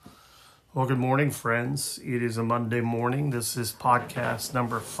Well, good morning, friends. It is a Monday morning. This is podcast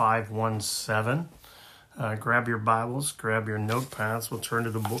number 517. Grab your Bibles, grab your notepads. We'll turn to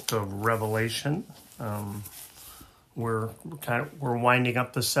the book of Revelation. We're winding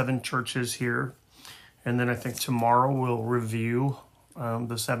up the seven churches here, and then I think tomorrow we'll review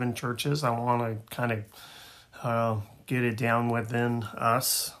the seven churches. I want to kind of get it down within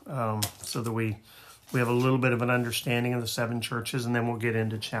us so that we have a little bit of an understanding of the seven churches, and then we'll get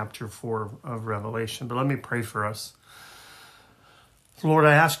into chapter 4 of Revelation. But let me pray for us. Lord,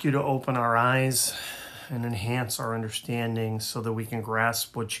 I ask you to open our eyes and enhance our understanding so that we can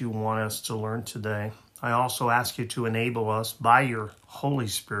grasp what you want us to learn today. I also ask you to enable us by your Holy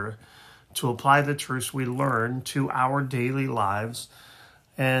Spirit to apply the truths we learn to our daily lives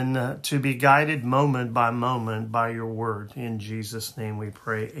and to be guided moment by moment by your word. In Jesus' name we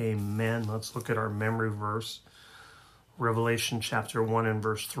pray, amen. Let's look at our memory verse, Revelation chapter 1 and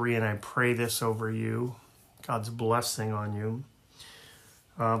verse 3, and I pray this over you, God's blessing on you.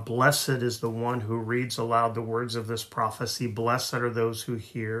 Blessed is the one who reads aloud the words of this prophecy. Blessed are those who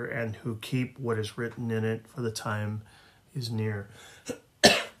hear and who keep what is written in it, for the time is near.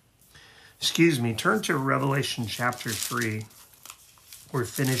 Turn to Revelation chapter 3. We're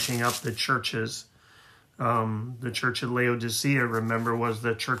finishing up the churches. The church of Laodicea, remember, was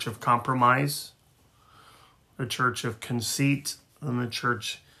the church of compromise, the church of conceit, and the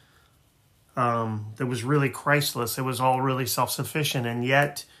church that was really Christless. It was all really self-sufficient. And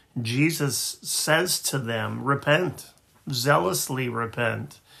yet Jesus says to them, repent, zealously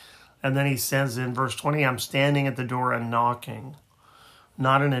repent. And then he says in verse 20, I'm standing at the door and knocking,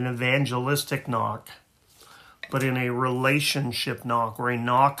 not in an evangelistic knock, but in a relationship knock, where he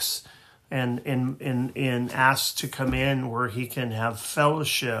knocks and asks to come in, where he can have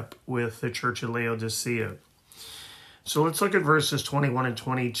fellowship with the church of Laodicea. So let's look at verses 21 and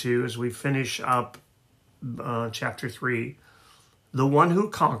 22 as we finish up chapter 3. The one who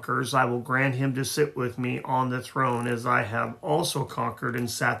conquers, I will grant him to sit with me on the throne, as I have also conquered and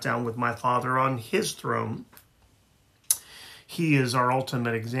sat down with my Father on his throne. He is our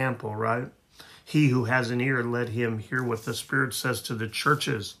ultimate example, right? He who has an ear, let him hear what the Spirit says to the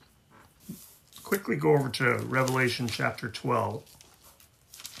churches. Quickly go over to Revelation chapter 12.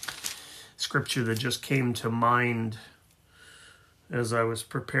 Scripture that just came to mind as I was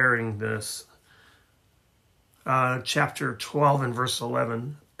preparing this. Chapter 12 and verse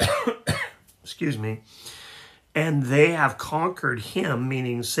 11. And they have conquered him,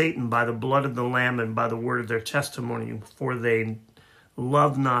 meaning Satan, by the blood of the Lamb and by the word of their testimony, for they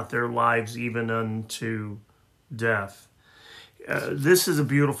love not their lives even unto death. This is a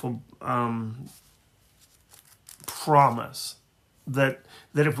beautiful promise that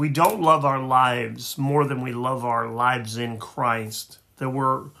if we don't love our lives more than we love our lives in Christ, that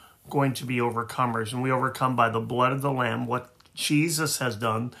we're going to be overcomers. And we overcome by the blood of the Lamb, what Jesus has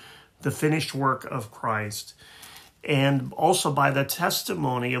done, the finished work of Christ, and also by the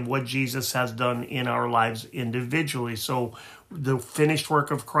testimony of what Jesus has done in our lives individually. So the finished work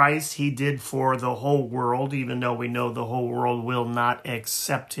of Christ, he did for the whole world, even though we know the whole world will not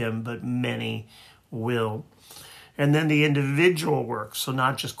accept him, but many will. And then the individual work, so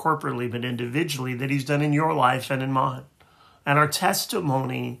not just corporately, but individually, that he's done in your life and in mine. And our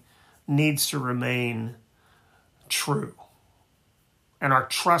testimony needs to remain true. And our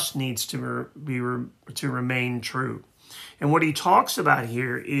trust needs to remain true. And what he talks about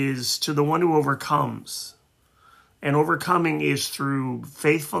here is to the one who overcomes. And overcoming is through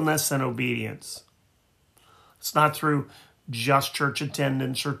faithfulness and obedience. It's not through just church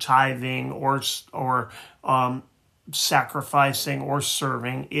attendance or tithing or sacrificing or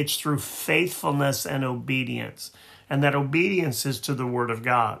serving. It's through faithfulness and obedience. And that obedience is to the Word of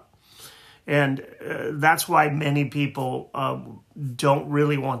God. And that's why many people don't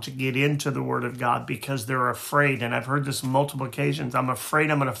really want to get into the Word of God, because they're afraid. And I've heard this on multiple occasions. I'm afraid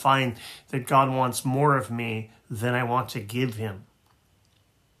I'm going to find that God wants more of me than I want to give him.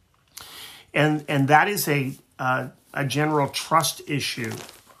 And that is a general trust issue.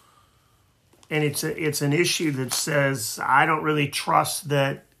 And it's an issue that says, I don't really trust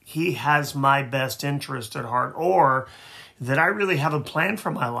that he has my best interest at heart, or that I really have a plan for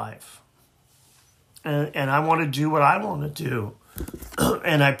my life. And I want to do what I want to do.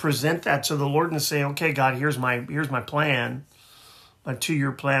 And I present that to the Lord and say, okay, God, here's my plan, my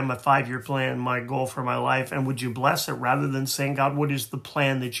 2-year plan, my 5-year plan, my goal for my life. And would you bless it, rather than saying, God, what is the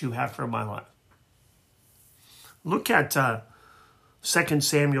plan that you have for my life? Look at 2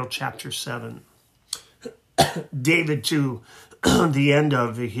 Samuel chapter 7. David, to the end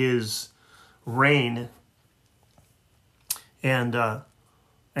of his reign, and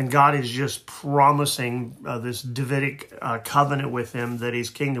And God is just promising this Davidic covenant with him that his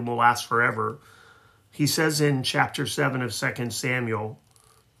kingdom will last forever. He says in chapter 7 of 2 Samuel,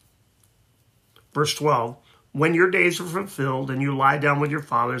 verse 12, when your days are fulfilled and you lie down with your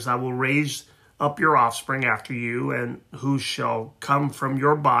fathers, I will raise up your offspring after you, and who shall come from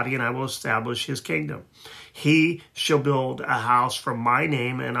your body, and I will establish his kingdom. He shall build a house for my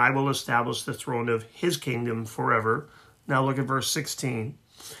name, and I will establish the throne of his kingdom forever. Now look at verse 16.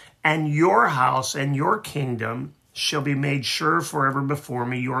 And your house and your kingdom shall be made sure forever before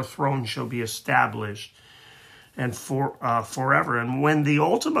me. Your throne shall be established and forever. And when the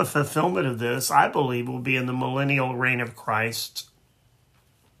ultimate fulfillment of this, I believe, will be in the millennial reign of Christ.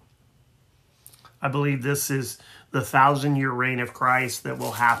 I believe this is the 1,000-year reign of Christ that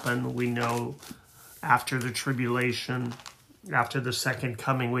will happen. We know after the tribulation, after the second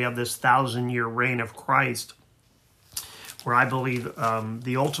coming, we have this 1,000-year reign of Christ, where I believe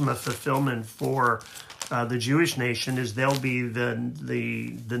the ultimate fulfillment for the Jewish nation is they'll be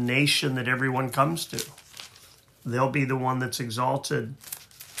the nation that everyone comes to. They'll be the one that's exalted.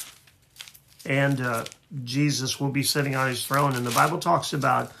 And Jesus will be sitting on his throne. And the Bible talks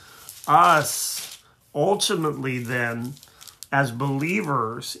about us ultimately then as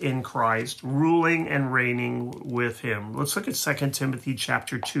believers in Christ ruling and reigning with him. Let's look at 2 Timothy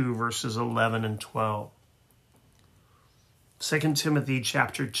chapter 2, verses 11 and 12. 2 Timothy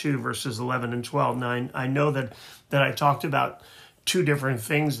chapter 2, verses 11 and 12. Now, I know that I talked about two different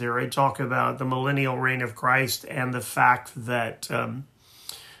things there. I talk about the millennial reign of Christ and the fact that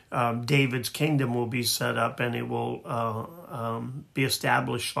David's kingdom will be set up and it will be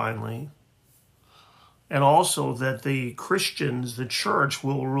established finally. And also that the Christians, the church,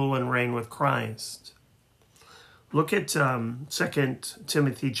 will rule and reign with Christ. Look at 2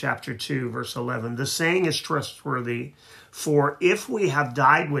 Timothy chapter 2, verse 11. The saying is trustworthy, for if we have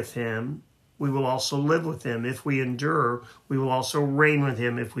died with him, we will also live with him. If we endure, we will also reign with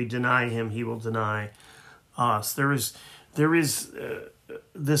him. If we deny him, he will deny us. There is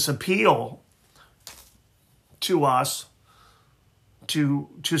this appeal to us to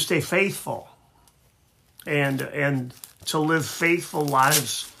stay faithful and to live faithful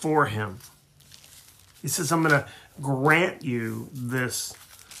lives for him. He says, I'm going to grant you this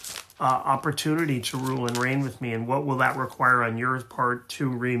opportunity to rule and reign with me. And what will that require on your part? To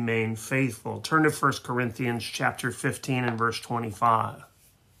remain faithful. Turn to 1 Corinthians chapter 15 and verse 25.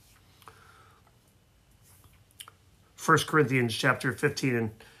 1 Corinthians chapter 15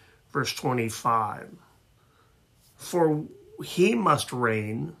 and verse 25. For he must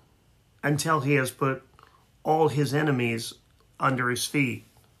reign until he has put all his enemies under his feet.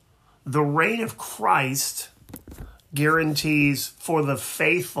 The reign of Christ guarantees for the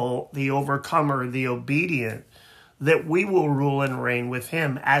faithful, the overcomer, the obedient, that we will rule and reign with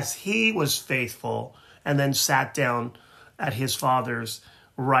him as he was faithful and then sat down at his Father's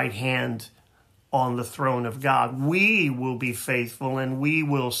right hand on the throne of God. We will be faithful and we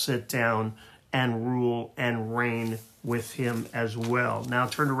will sit down and rule and reign with him as well. Now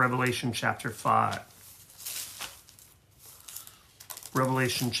turn to Revelation chapter 5.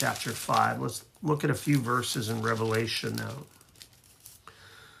 Revelation chapter 5. Let's look at a few verses in Revelation now.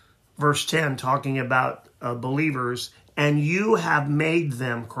 Verse 10, talking about believers. And you have made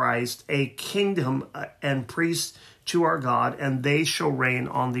them, Christ, a kingdom and priests to our God, and they shall reign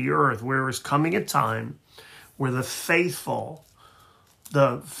on the earth. Where is coming a time where the faithful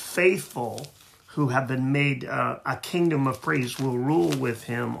who have been made a kingdom of priests will rule with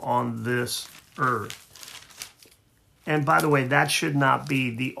him on this earth. And by the way, that should not be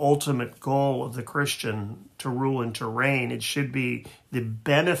the ultimate goal of the Christian, to rule and to reign. It should be the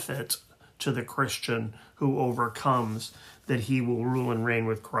benefit to the Christian who overcomes, that he will rule and reign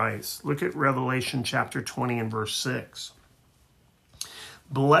with Christ. Look at Revelation chapter 20 and verse 6.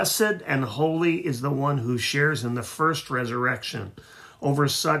 Blessed and holy is the one who shares in the first resurrection. Over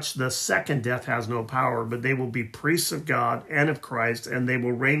such the second death has no power, but they will be priests of God and of Christ, and they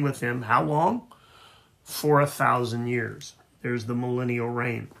will reign with him. How long? For 1,000 years. There's the millennial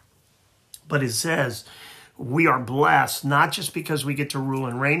reign. But it says we are blessed, not just because we get to rule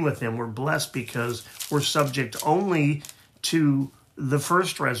and reign with him. We're blessed because we're subject only to the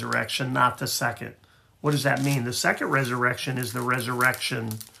first resurrection, not the second. What does that mean? The second resurrection is the resurrection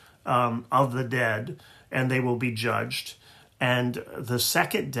of the dead, and they will be judged. And the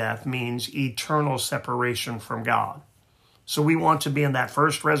second death means eternal separation from God. So we want to be in that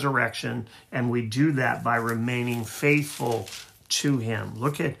first resurrection, and we do that by remaining faithful to him.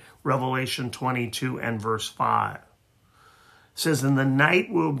 Look at Revelation 22 and verse 5. It says, and the night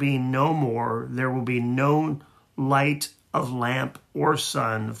will be no more. There will be no light of lamp or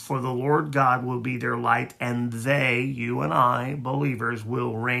sun, for the Lord God will be their light, and they, you and I, believers,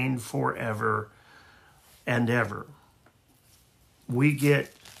 will reign forever and ever. We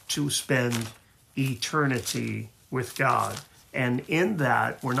get to spend eternity with God. And in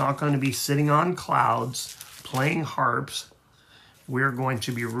that, we're not going to be sitting on clouds, playing harps. We're going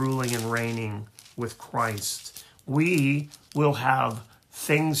to be ruling and reigning with Christ. We will have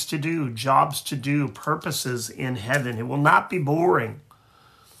things to do, jobs to do, purposes in heaven. It will not be boring.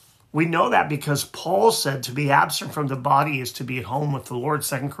 We know that because Paul said to be absent from the body is to be at home with the Lord,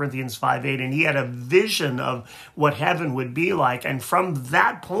 2 Corinthians 5:8. And he had a vision of what heaven would be like. And from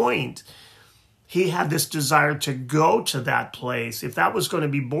that point, he had this desire to go to that place. If that was going to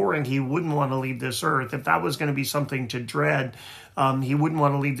be boring, he wouldn't want to leave this earth. If that was going to be something to dread, he wouldn't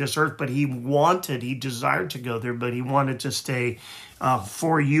want to leave this earth. But he desired to go there, but he wanted to stay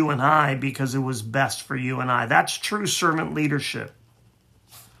for you and I because it was best for you and I. That's true servant leadership.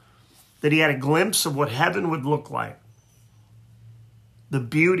 That he had a glimpse of what heaven would look like. The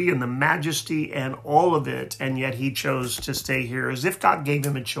beauty and the majesty and all of it, and yet he chose to stay here as if God gave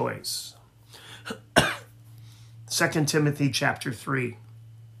him a choice. 2 Timothy chapter 3.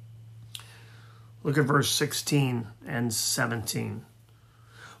 Look at verse 16 and 17.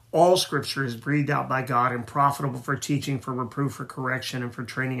 All scripture is breathed out by God and profitable for teaching, for reproof, for correction, and for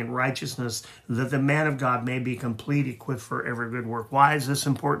training in righteousness, that the man of God may be complete, equipped for every good work. Why is this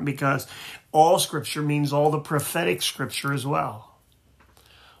important? Because all scripture means all the prophetic scripture as well.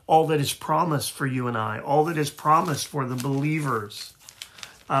 All that is promised for you and I, all that is promised for the believers.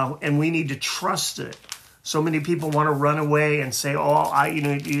 And we need to trust it. So many people want to run away and say,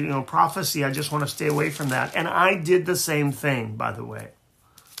 prophecy, I just want to stay away from that. And I did the same thing, by the way.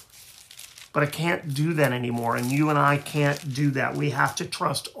 But I can't do that anymore, and you and I can't do that. We have to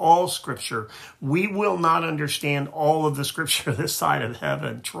trust all scripture. We will not understand all of the scripture this side of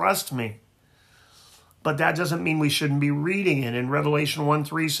heaven. Trust me. But that doesn't mean we shouldn't be reading it. And Revelation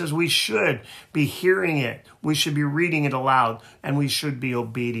 1:3 says we should be hearing it. We should be reading it aloud, and we should be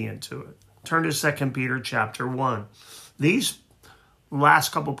obedient to it. Turn to 2 Peter chapter 1. These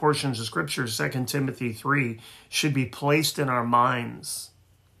last couple portions of scripture, 2 Timothy 3, should be placed in our minds.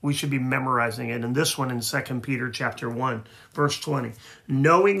 We should be memorizing it. And this one in 2 Peter chapter 1, verse 20.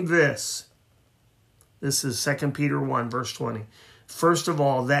 Knowing this is 2 Peter 1, verse 20. First of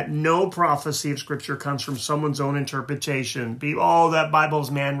all, that no prophecy of scripture comes from someone's own interpretation. That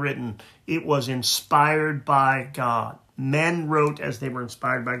Bible's man-written. It was inspired by God. Men wrote as they were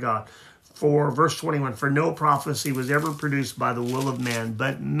inspired by God. For verse 21, for no prophecy was ever produced by the will of man,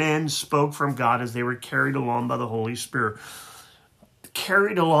 but men spoke from God as they were carried along by the Holy Spirit.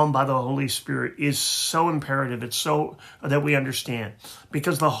 Carried along by the Holy Spirit is so imperative. It's so that we understand.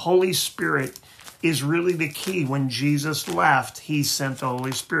 Because the Holy Spirit is really the key. When Jesus left, he sent the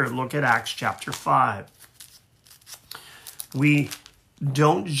Holy Spirit. Look at Acts chapter 5. We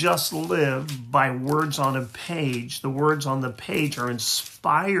don't just live by words on a page. The words on the page are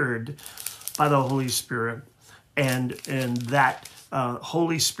inspired by the Holy Spirit. And that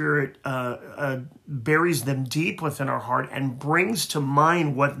Holy Spirit buries them deep within our heart and brings to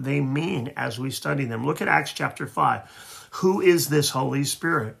mind what they mean as we study them. Look at Acts chapter 5. Who is this Holy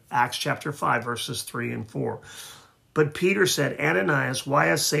Spirit? Acts chapter 5, verses 3 and 4. But Peter said, Ananias, why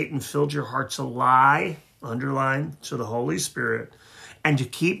has Satan filled your heart to lie, underline, to the Holy Spirit, and to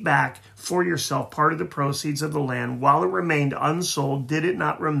keep back for yourself part of the proceeds of the land while it remained unsold? Did it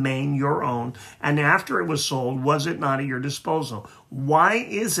not remain your own? And after it was sold, was it not at your disposal? Why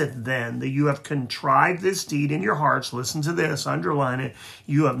is it then that you have contrived this deed in your hearts? Listen to this, underline it.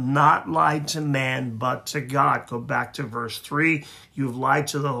 You have not lied to man, but to God. Go back to verse 3. You have lied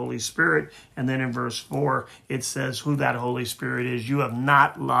to the Holy Spirit. And then in verse 4, it says who that Holy Spirit is. You have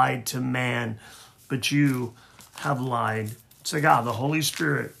not lied to man, but you have lied to God. The Holy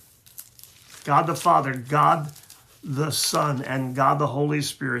Spirit, God the Father, God the Son, and God the Holy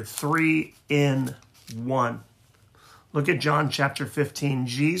Spirit, 3 in 1. Look at John chapter 15,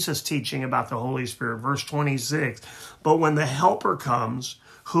 Jesus teaching about the Holy Spirit, verse 26. But when the Helper comes,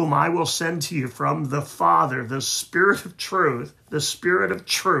 whom I will send to you from the Father, the Spirit of truth,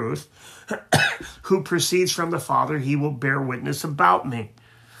 who proceeds from the Father, he will bear witness about me.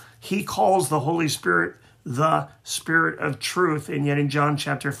 He calls the Holy Spirit the Spirit of truth. And yet in John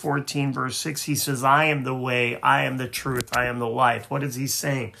chapter 14, verse 6, he says, I am the way, I am the truth, I am the life. What is he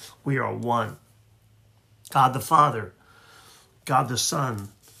saying? We are one. God the Father, God the Son,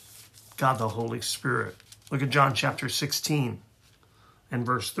 God the Holy Spirit. Look at John chapter 16 and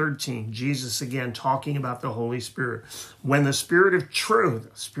verse 13. Jesus again talking about the Holy Spirit. When the Spirit of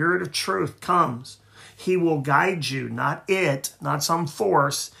truth comes, He will guide you, not it, not some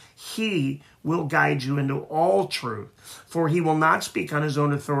force. He will guide you into all truth. For he will not speak on his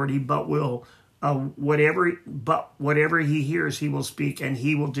own authority, but will whatever he hears, he will speak, and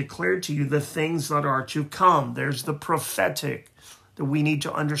he will declare to you the things that are to come. There's the prophetic that we need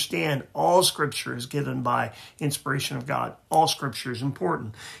to understand. All scripture is given by inspiration of God. All scripture is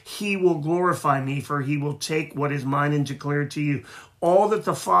important. He will glorify me, for he will take what is mine and declare it to you. All that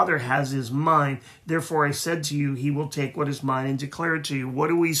the Father has is mine. Therefore I said to you, he will take what is mine and declare it to you. What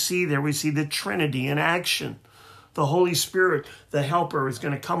do we see there? We see the Trinity in action. The Holy Spirit, the helper, is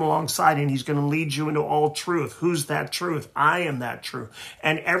going to come alongside and he's going to lead you into all truth. Who's that truth? I am that truth.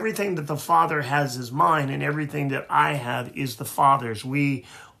 And everything that the Father has is mine, and everything that I have is the Father's. We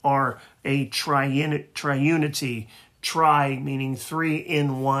are a triunity, tri meaning three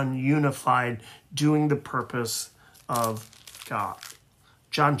in one, unified, doing the purpose of God.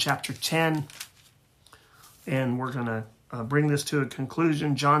 John chapter 10, and we're going to bring this to a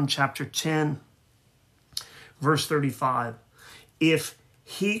conclusion. John chapter 10. Verse 35, if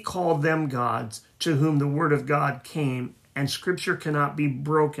he called them gods to whom the word of God came, and scripture cannot be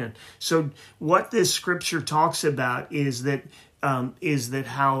broken. So what this scripture talks about is that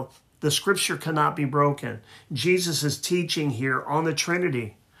how the scripture cannot be broken. Jesus is teaching here on the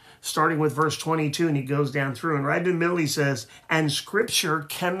Trinity, starting with verse 22, and he goes down through, and right in the middle he says, and scripture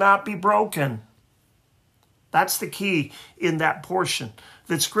cannot be broken. That's the key in that portion,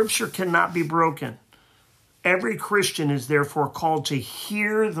 that scripture cannot be broken. Every Christian is therefore called to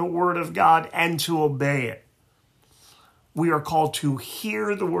hear the word of God and to obey it. We are called to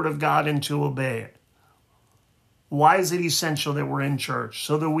hear the word of God and to obey it. Why is it essential that we're in church?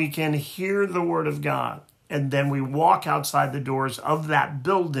 So that we can hear the word of God, and then we walk outside the doors of that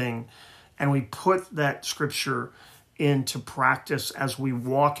building and we put that scripture into practice as we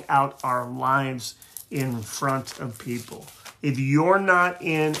walk out our lives in front of people. If you're not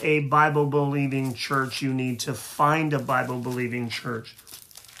in a Bible-believing church, you need to find a Bible-believing church.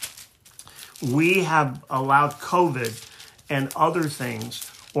 We have allowed COVID and other things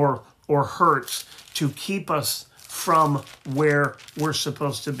or hurts to keep us from where we're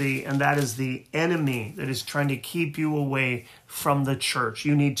supposed to be, and that is the enemy that is trying to keep you away from the church.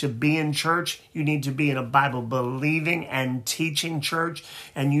 You need to be in church. You need to be in a Bible-believing and teaching church,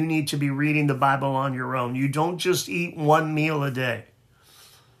 and you need to be reading the Bible on your own. You don't just eat one meal a day.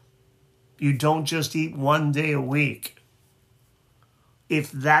 You don't just eat one day a week.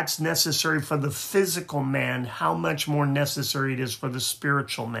 If that's necessary for the physical man, how much more necessary it is for the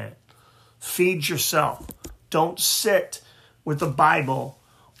spiritual man. Feed yourself. Don't sit with the Bible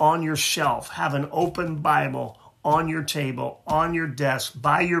on your shelf. Have an open Bible on your table, on your desk,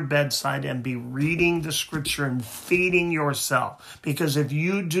 by your bedside, and be reading the scripture and feeding yourself. Because if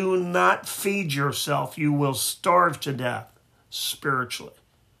you do not feed yourself, you will starve to death spiritually.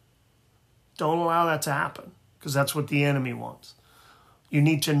 Don't allow that to happen, because that's what the enemy wants. You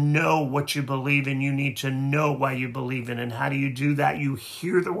need to know what you believe in. You need to know why you believe in. And how do you do that? You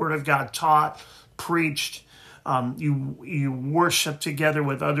hear the word of God taught, preached. You worship together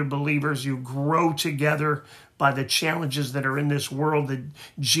with other believers. You grow together by the challenges that are in this world that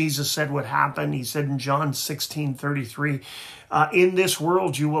Jesus said would happen. He said in John 16:33, in this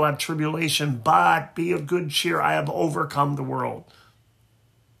world you will have tribulation, but be of good cheer. I have overcome the world.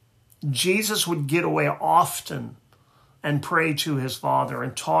 Jesus would get away often and pray to his Father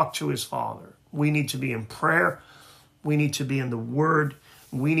and talk to his Father. We need to be in prayer. We need to be in the Word.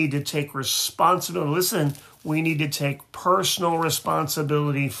 We need to take responsibility. Listen, we need to take personal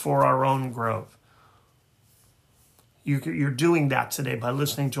responsibility for our own growth. You're doing that today by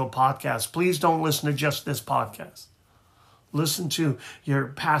listening to a podcast. Please don't listen to just this podcast. Listen to your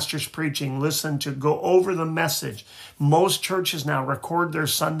pastor's preaching. Listen to go over the message. Most churches now record their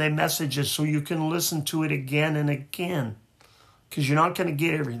Sunday messages so you can listen to it again and again, because you're not going to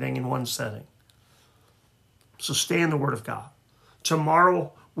get everything in one setting. So stay in the Word of God.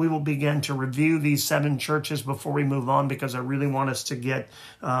 Tomorrow, we will begin to review these 7 churches before we move on, because I really want us to get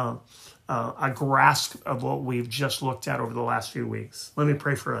a grasp of what we've just looked at over the last few weeks. Let me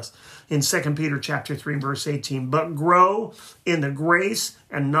pray for us. In 2 Peter chapter 3, verse 18, but grow in the grace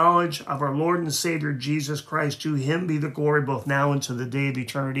and knowledge of our Lord and Savior Jesus Christ. To him be the glory both now and to the day of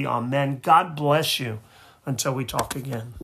eternity. Amen. God bless you until we talk again.